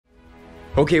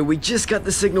Okay, we just got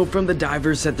the signal from the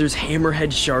divers that there's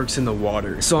hammerhead sharks in the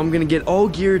water. So I'm gonna get all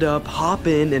geared up, hop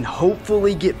in, and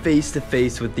hopefully get face to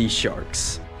face with these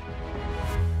sharks.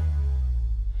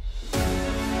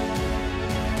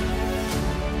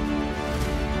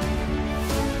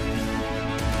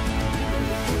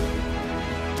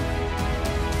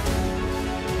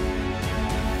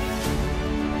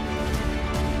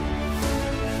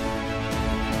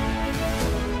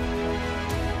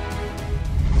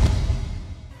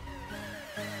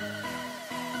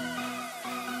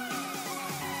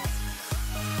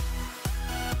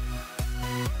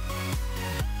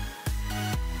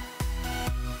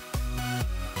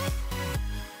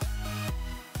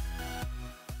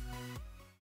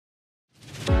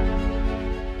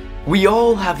 We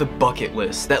all have a bucket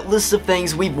list, that list of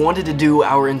things we've wanted to do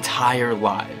our entire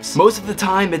lives. Most of the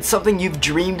time, it's something you've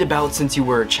dreamed about since you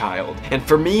were a child. And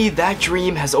for me, that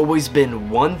dream has always been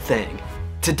one thing: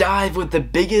 to dive with the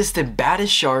biggest and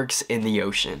baddest sharks in the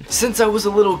ocean. Since I was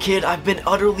a little kid, I've been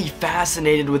utterly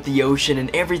fascinated with the ocean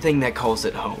and everything that calls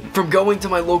it home. From going to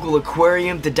my local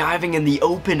aquarium to diving in the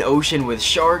open ocean with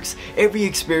sharks, every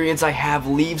experience I have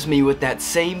leaves me with that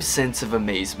same sense of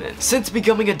amazement. Since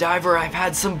becoming a diver, I've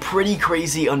had some pretty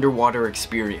crazy underwater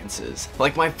experiences,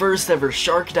 like my first ever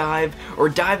shark dive, or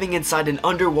diving inside an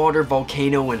underwater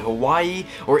volcano in Hawaii,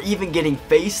 or even getting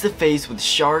face to face with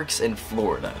sharks in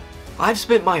Florida. I've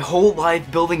spent my whole life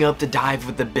building up to dive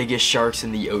with the biggest sharks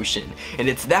in the ocean, and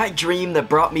it's that dream that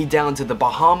brought me down to the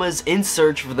Bahamas in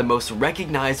search for the most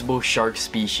recognizable shark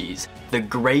species, the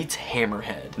Great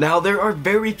Hammerhead. Now, there are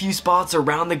very few spots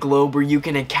around the globe where you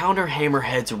can encounter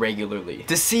hammerheads regularly.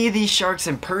 To see these sharks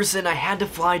in person, I had to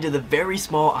fly to the very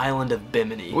small island of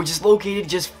Bimini, which is located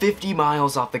just 50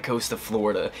 miles off the coast of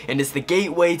Florida, and is the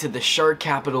gateway to the shark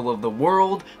capital of the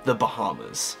world, the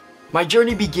Bahamas. My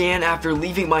journey began after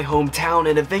leaving my hometown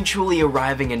and eventually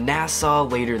arriving in Nassau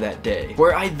later that day,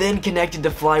 where I then connected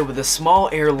to fly with a small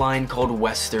airline called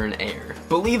Western Air.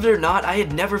 Believe it or not, I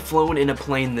had never flown in a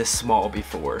plane this small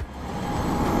before.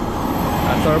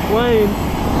 That's our plane.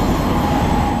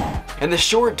 And the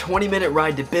short 20-minute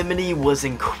ride to Bimini was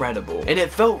incredible, and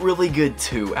it felt really good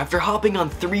too. After hopping on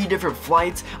 3 different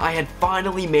flights, I had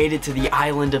finally made it to the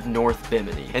island of North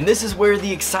Bimini, and this is where the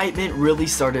excitement really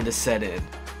started to set in.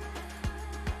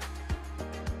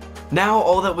 Now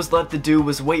all that was left to do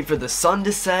was wait for the sun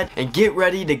to set and get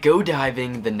ready to go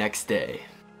diving the next day.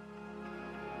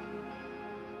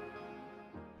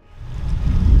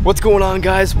 What's going on,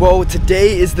 guys? Well,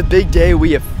 today is the big day.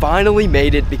 We have finally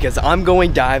made it because I'm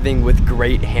going diving with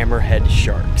Great Hammerhead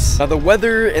Sharks. Now, the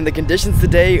weather and the conditions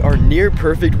today are near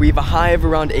perfect. We have a high of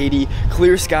around 80,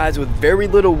 clear skies with very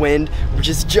little wind, which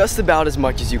is just about as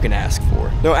much as you can ask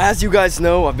for. Now, as you guys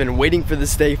know, I've been waiting for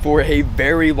this day for a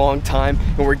very long time,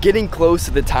 and we're getting close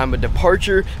to the time of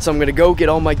departure, so I'm gonna go get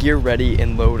all my gear ready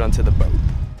and load onto the boat.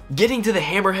 Getting to the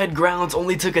Hammerhead grounds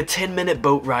only took a 10-minute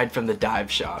boat ride from the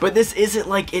dive shop. But this isn't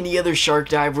like any other shark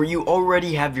dive where you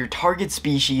already have your target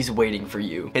species waiting for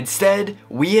you. Instead,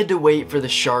 we had to wait for the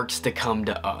sharks to come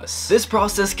to us. This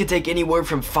process could take anywhere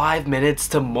from 5 minutes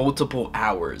to multiple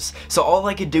hours. So all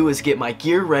I could do is get my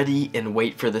gear ready and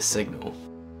wait for the signal.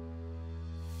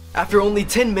 After only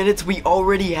 10 minutes, we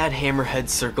already had hammerheads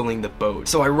circling the boat,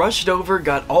 so I rushed over,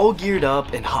 got all geared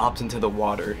up, and hopped into the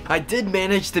water. I did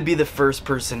manage to be the first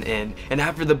person in, and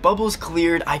after the bubbles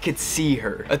cleared, I could see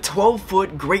her, a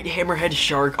 12-foot great hammerhead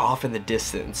shark off in the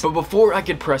distance. But before I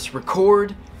could press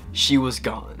record, she was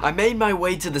gone. I made my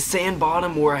way to the sand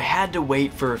bottom where I had to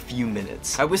wait for a few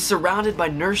minutes. I was surrounded by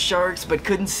nurse sharks but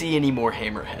couldn't see any more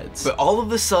hammerheads. But all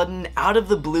of a sudden, out of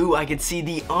the blue, I could see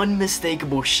the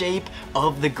unmistakable shape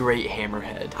of the Great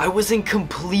Hammerhead. I was in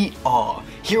complete awe.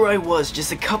 Here I was,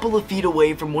 just a couple of feet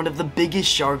away from one of the biggest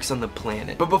sharks on the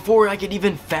planet. But before I could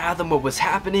even fathom what was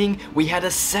happening, we had a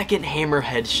second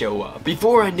hammerhead show up.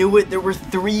 Before I knew it, there were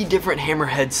 3 different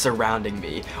hammerheads surrounding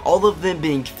me, all of them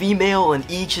being female and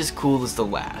each as cool as the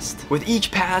last. With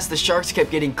each pass, the sharks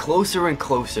kept getting closer and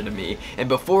closer to me, and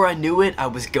before I knew it, I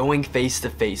was going face to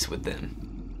face with them.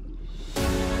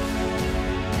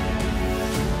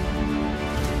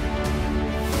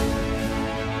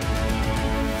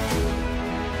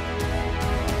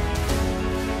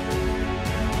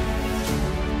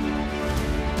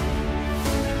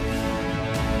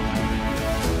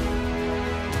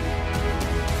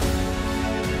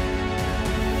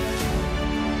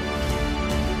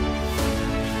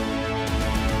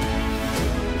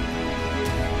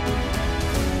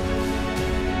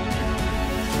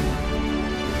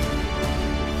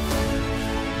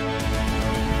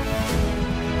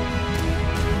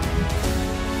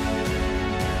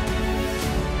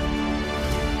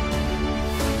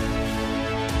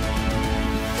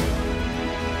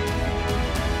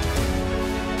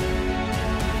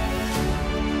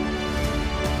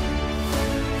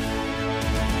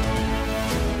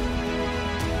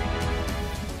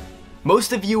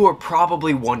 Most of you are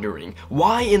probably wondering,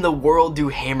 why in the world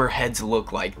do hammerheads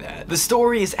look like that? The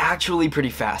story is actually pretty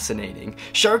fascinating.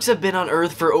 Sharks have been on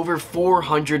Earth for over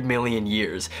 400 million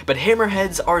years, but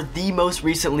hammerheads are the most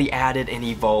recently added and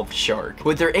evolved shark,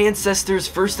 with their ancestors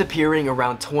first appearing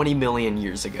around 20 million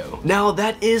years ago. Now,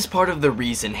 that is part of the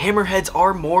reason hammerheads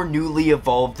are more newly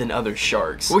evolved than other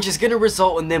sharks, which is going to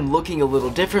result in them looking a little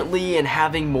differently and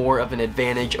having more of an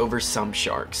advantage over some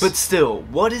sharks. But still,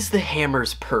 what is the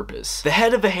hammer's purpose? The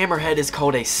head of a hammerhead is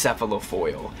called a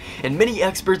cephalofoil, and many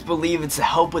experts believe it's to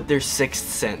help with their sixth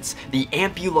sense, the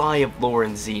ampullae of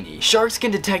Lorenzini. Sharks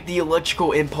can detect the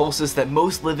electrical impulses that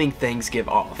most living things give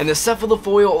off, and the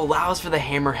cephalofoil allows for the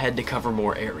hammerhead to cover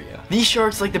more area. These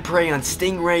sharks like to prey on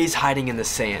stingrays hiding in the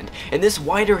sand, and this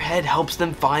wider head helps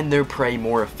them find their prey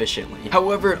more efficiently.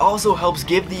 However, it also helps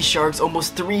give these sharks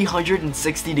almost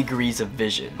 360 degrees of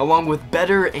vision, along with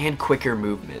better and quicker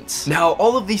movements. Now,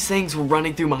 all of these things were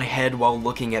running through my head while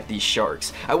looking at these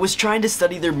sharks. I was trying to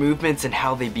study their movements and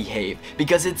how they behave,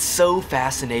 because it's so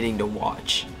fascinating to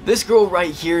watch. This girl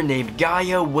right here named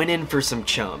Gaia went in for some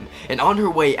chum, and on her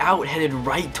way out headed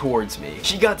right towards me.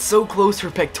 She got so close her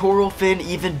pectoral fin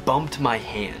even bumped my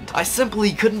hand. I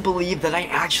simply couldn't believe that I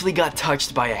actually got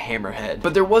touched by a hammerhead,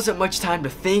 but there wasn't much time to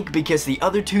think because the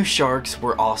other two sharks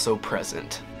were also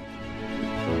present.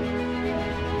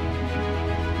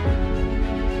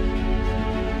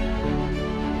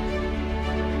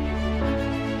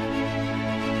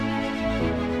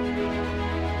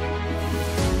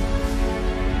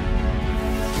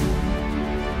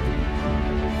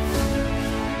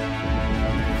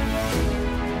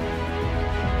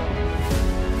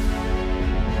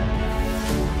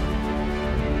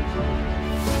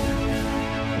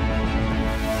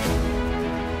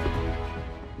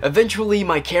 Eventually,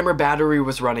 my camera battery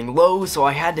was running low, so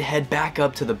I had to head back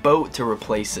up to the boat to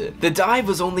replace it. The dive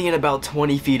was only in about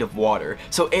 20 feet of water,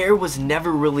 so air was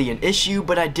never really an issue,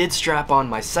 but I did strap on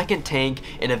my second tank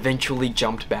and eventually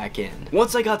jumped back in.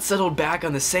 Once I got settled back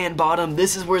on the sand bottom,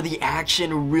 this is where the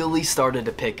action really started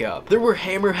to pick up. There were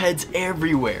hammerheads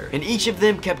everywhere, and each of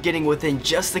them kept getting within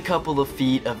just a couple of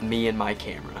feet of me and my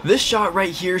camera. This shot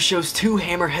right here shows two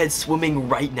hammerheads swimming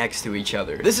right next to each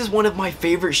other. This is one of my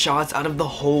favorite shots out of the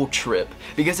whole trip,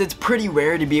 because it's pretty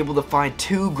rare to be able to find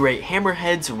two great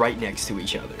hammerheads right next to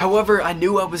each other. However, I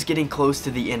knew I was getting close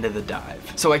to the end of the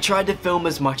dive, so I tried to film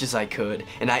as much as I could,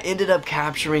 and I ended up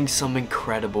capturing some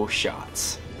incredible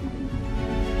shots.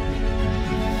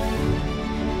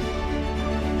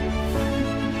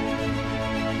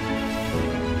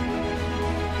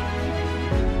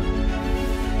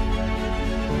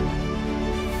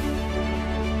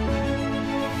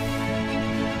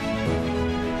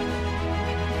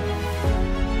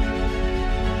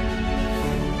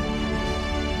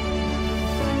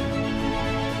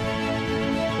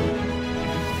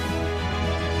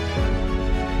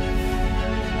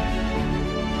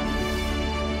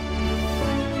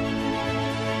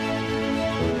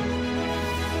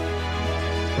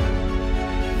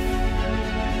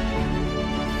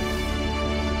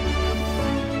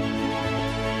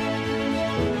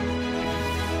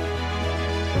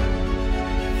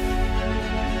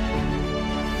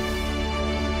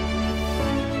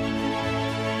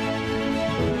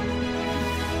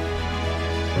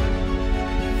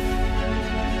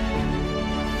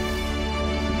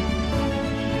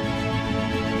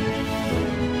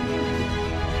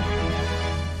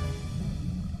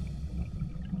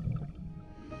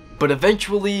 But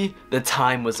eventually, the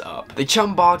time was up. The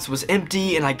chum box was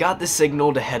empty and I got the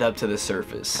signal to head up to the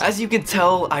surface. As you can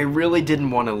tell, I really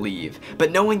didn't want to leave,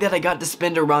 but knowing that I got to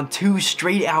spend around 2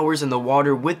 straight hours in the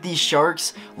water with these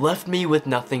sharks left me with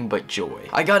nothing but joy.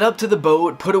 I got up to the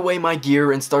boat, put away my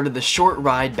gear, and started the short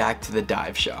ride back to the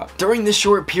dive shop. During this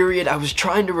short period, I was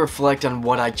trying to reflect on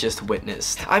what I just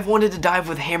witnessed. I've wanted to dive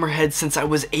with hammerheads since I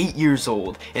was 8 years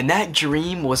old, and that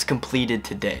dream was completed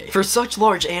today. For such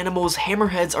large animals,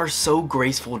 hammerheads are so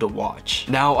graceful to watch.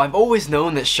 Now, I've always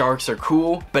known that sharks are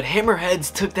cool, but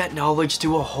hammerheads took that knowledge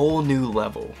to a whole new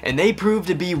level, and they proved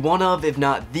to be one of, if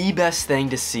not the best thing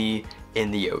to see in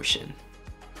the ocean.